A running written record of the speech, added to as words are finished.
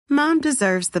Mom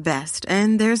deserves the best,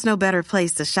 and there's no better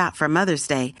place to shop for Mother's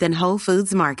Day than Whole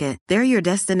Foods Market. They're your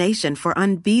destination for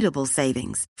unbeatable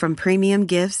savings, from premium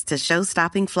gifts to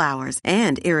show-stopping flowers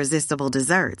and irresistible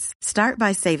desserts. Start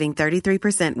by saving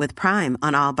 33% with Prime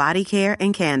on all body care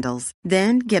and candles.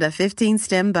 Then get a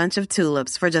 15-stem bunch of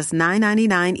tulips for just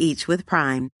 $9.99 each with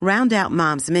Prime. Round out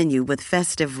Mom's menu with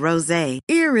festive rosé,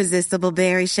 irresistible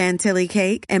berry chantilly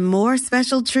cake, and more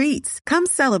special treats. Come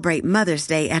celebrate Mother's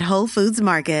Day at Whole Foods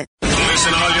Market.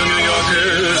 Listen, all you New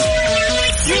Yorkers.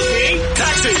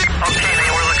 Taxi. Okay,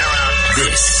 man, we're looking around.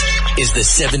 This is the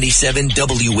 77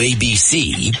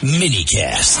 WABC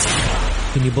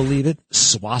minicast. Can you believe it?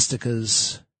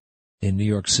 Swastikas in New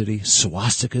York City.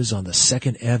 Swastikas on the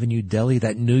 2nd Avenue Deli,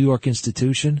 that New York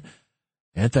institution.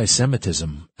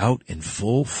 Antisemitism out in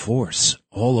full force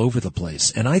all over the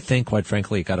place. And I think, quite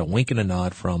frankly, it got a wink and a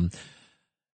nod from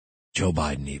Joe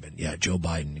Biden even. Yeah, Joe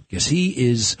Biden. Because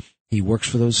he works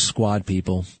for those squad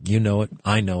people. You know it.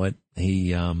 I know it.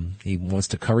 He wants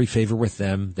to curry favor with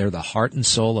them. They're the heart and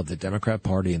soul of the Democrat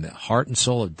Party, and the heart and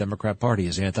soul of the Democrat Party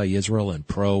is anti-Israel and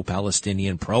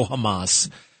pro-Palestinian, pro-Hamas.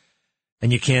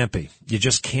 And you can't be. You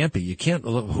just can't be. You can't.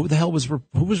 Who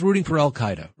was rooting for Al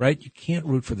Qaeda, right? You can't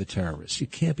root for the terrorists. You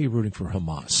can't be rooting for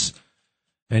Hamas.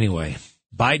 Anyway,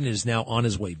 Biden is now on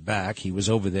his way back. He was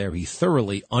over there. He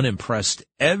thoroughly unimpressed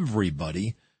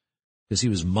everybody because he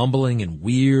was mumbling and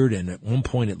weird. And at one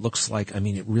point, it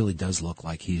really does look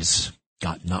like he's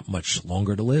got not much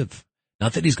longer to live.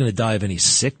 Not that he's going to die of any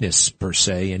sickness per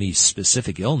se, any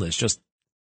specific illness, just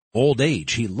old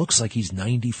age. He looks like he's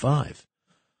 95.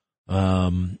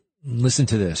 Listen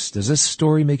to this. Does this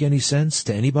story make any sense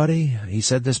to anybody? He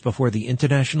said this before the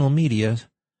international media.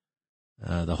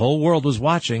 The whole world was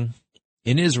watching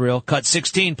in Israel. Cut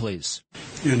 16, please.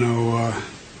 You know,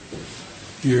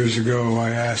 years ago, I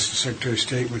asked the Secretary of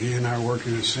State, when he and I were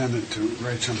working in the Senate, to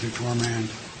write something for me, and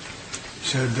he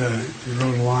said, he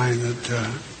wrote a line that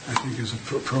I think is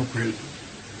appropriate.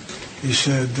 He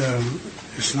said,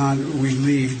 it's not, we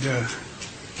lead,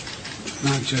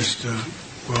 not just,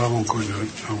 well, I won't go into it.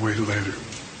 I'll wait later.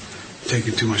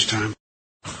 Taking too much time.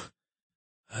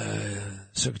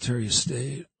 Secretary of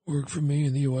State worked for me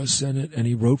in the U.S. Senate, and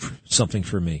he wrote something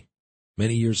for me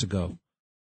many years ago.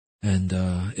 And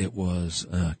it was,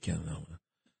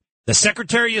 the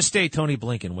Secretary of State, Tony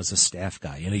Blinken, was a staff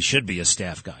guy, and he should be a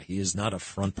staff guy. He is not a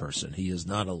front person. He is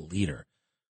not a leader.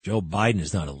 Joe Biden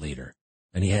is not a leader,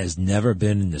 and he has never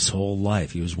been in his whole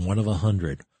life. He was one of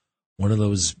 100, one of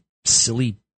those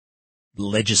silly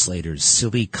legislators,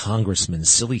 silly congressmen,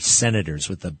 silly senators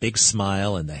with the big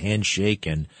smile and the handshake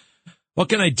and what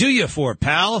can I do you for,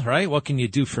 pal? Right? What can you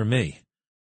do for me?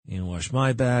 You wash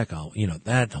my back.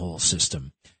 That whole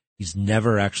system. He's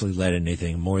never actually led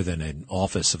anything more than an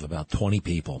office of about 20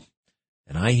 people.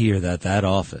 And I hear that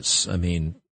office,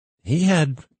 he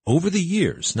had over the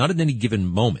years, not at any given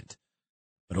moment,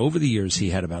 but over the years,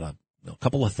 he had about a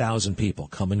couple of thousand people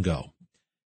come and go.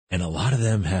 And a lot of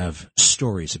them have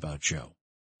stories about Joe.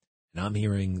 And I'm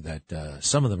hearing that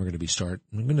some of them are going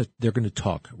to they're going to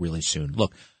talk really soon.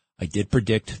 Look, I did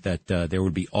predict that there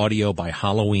would be audio by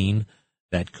Halloween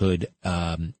that could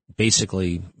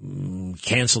basically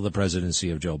cancel the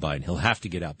presidency of Joe Biden. He'll have to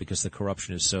get out because the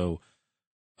corruption is so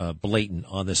blatant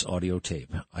on this audio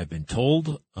tape. I've been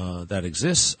told that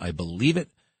exists. I believe it.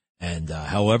 And,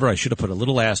 however, I should have put a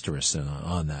little asterisk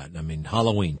on that.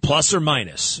 Halloween, plus or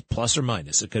minus.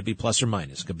 It could be plus or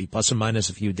minus. It could be plus or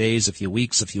minus a few days, a few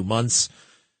weeks, a few months.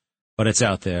 But it's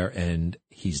out there, and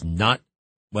he's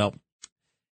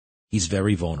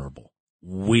very vulnerable.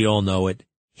 We all know it.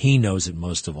 He knows it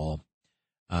most of all.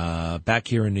 Back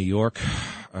here in New York,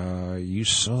 you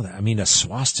saw that. A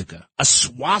swastika. A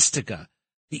swastika.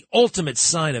 The ultimate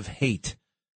sign of hate.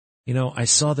 I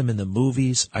saw them in the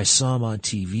movies. I saw them on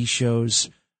TV shows.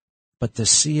 But to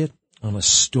see it on a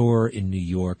store in New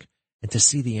York and to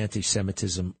see the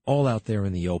anti-Semitism all out there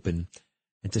in the open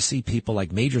and to see people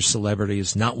like major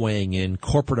celebrities not weighing in,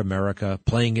 corporate America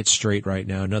playing it straight right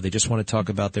now. No, they just want to talk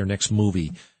about their next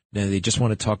movie. No, they just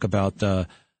want to talk about the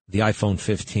iPhone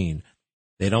 15.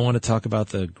 They don't want to talk about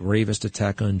the gravest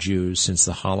attack on Jews since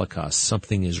the Holocaust.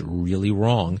 Something is really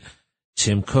wrong.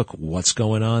 Tim Cook, what's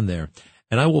going on there?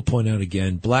 And I will point out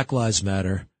again, Black Lives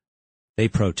Matter, they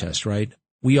protest, right?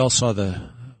 We all saw the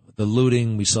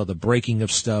looting. We saw the breaking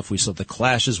of stuff. We saw the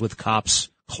clashes with cops.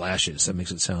 Clashes, that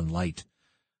makes it sound light.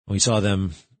 We saw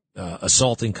them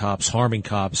assaulting cops, harming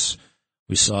cops.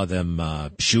 We saw them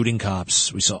shooting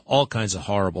cops. We saw all kinds of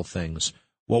horrible things.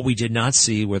 What we did not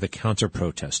see were the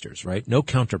counter-protesters, right? No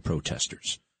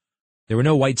counter-protesters. There were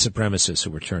no white supremacists who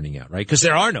were turning out, right? Because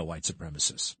there are no white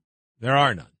supremacists. There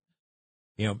are none.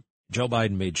 Joe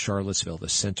Biden made Charlottesville the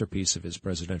centerpiece of his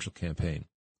presidential campaign.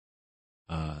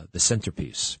 The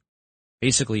centerpiece.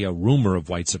 Basically a rumor of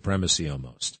white supremacy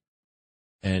almost.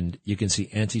 And you can see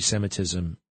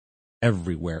anti-Semitism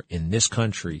everywhere in this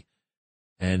country.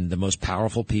 And the most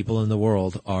powerful people in the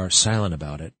world are silent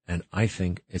about it. And I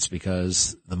think it's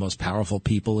because the most powerful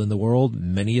people in the world,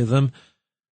 many of them,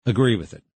 agree with it.